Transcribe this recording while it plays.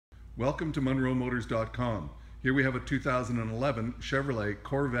Welcome to MunroMotors.com. Here we have a 2011 Chevrolet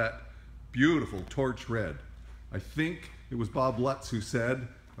Corvette, beautiful torch red. I think it was Bob Lutz who said,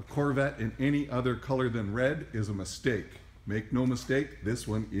 a Corvette in any other color than red is a mistake. Make no mistake, this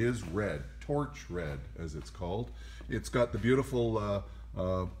one is red, torch red as it's called. It's got the beautiful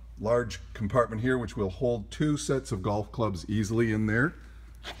large compartment here which will hold 2 sets of golf clubs easily in there.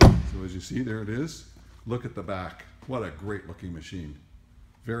 So as you see, there it is. Look at the back. What a great looking machine.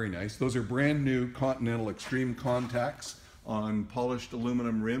 Very nice. Those are brand new Continental Extreme contacts on polished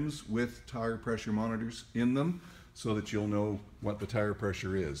aluminum rims with tire pressure monitors in them so that you'll know what the tire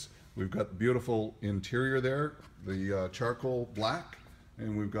pressure is. We've got the beautiful interior there, the charcoal black,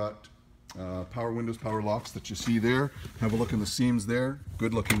 and we've got power windows, power locks that you see there. Have a look in the seams there.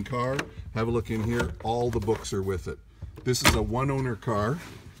 Good looking car. Have a look in here. All the books are with it. This is a one-owner car.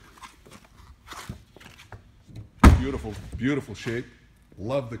 Beautiful, beautiful shape.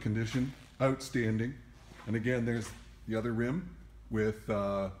 Love the condition. Outstanding. And again, there's the other rim with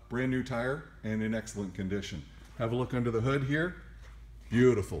brand new tire and in excellent condition. Have a look under the hood here.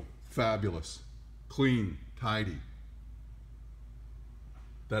 Beautiful, fabulous, clean, tidy.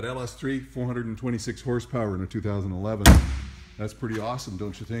 That LS3, 426 horsepower in a 2011. That's pretty awesome,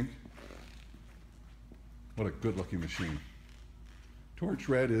 don't you think? What a good looking machine. Torch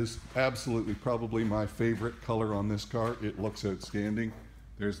red is absolutely probably my favorite color on this car. It looks outstanding.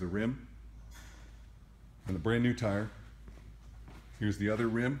 There's the rim and the brand new tire. Here's the other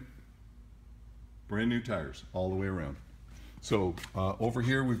rim. Brand new tires all the way around. So over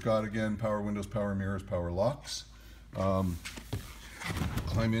here we've got, again, power windows, power mirrors, power locks. Climb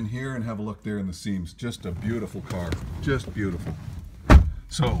in here and have a look there in the seams. Just a beautiful car, just beautiful.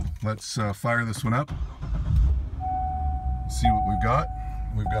 So let's fire this one up. See what we've got.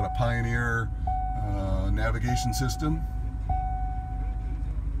 We've got a Pioneer navigation system.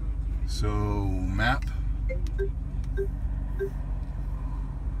 So map.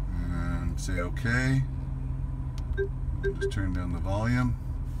 And say OK. Just turn down the volume.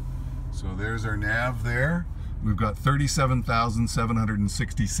 So there's our nav there. We've got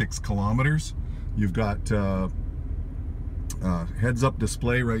 37,766 kilometers. You've got heads-up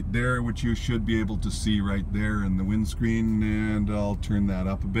display right there, which you should be able to see right there in the windscreen, and I'll turn that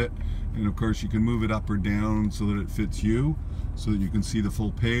up a bit. And of course you can move it up or down so that it fits you, so that you can see the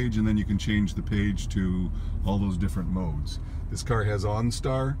full page, and then you can change the page to all those different modes. This car has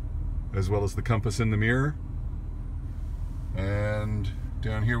OnStar, as well as the compass in the mirror. And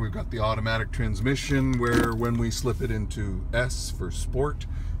down here we've got the automatic transmission, where when we slip it into S for sport,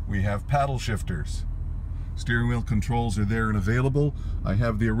 we have paddle shifters. Steering wheel controls are there and available. I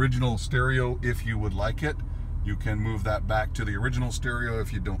have the original stereo if you would like it. You can move that back to the original stereo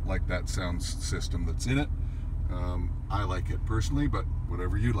if you don't like that sound system that's in it. I like it personally, but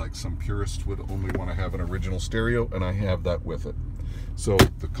whatever you like. Some purists would only want to have an original stereo, and I have that with it. So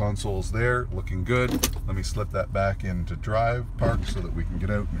the console's there, looking good. Let me slip that back into drive park so that we can get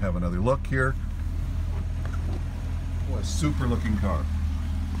out and have another look here. What a super looking car.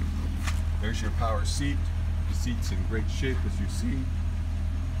 There's your power seat. The seat's in great shape, as you see.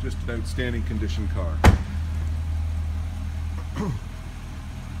 Just an outstanding condition car.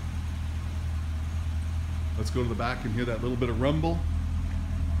 Let's go to the back and hear that little bit of rumble.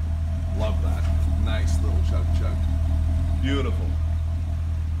 Love that. Nice little chug chug. Beautiful.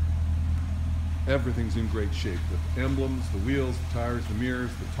 Everything's in great shape. The emblems, the wheels, the tires, the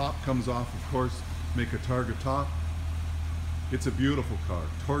mirrors. The top comes off, of course, make a targa top. It's a beautiful car,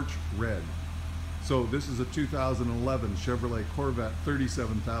 torch red. So this is a 2011 Chevrolet Corvette,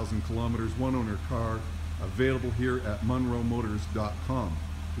 37,000 kilometers, one-owner car, available here at MunroMotors.com.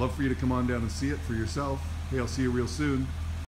 Love for you to come on down and see it for yourself. Hey, I'll see you real soon.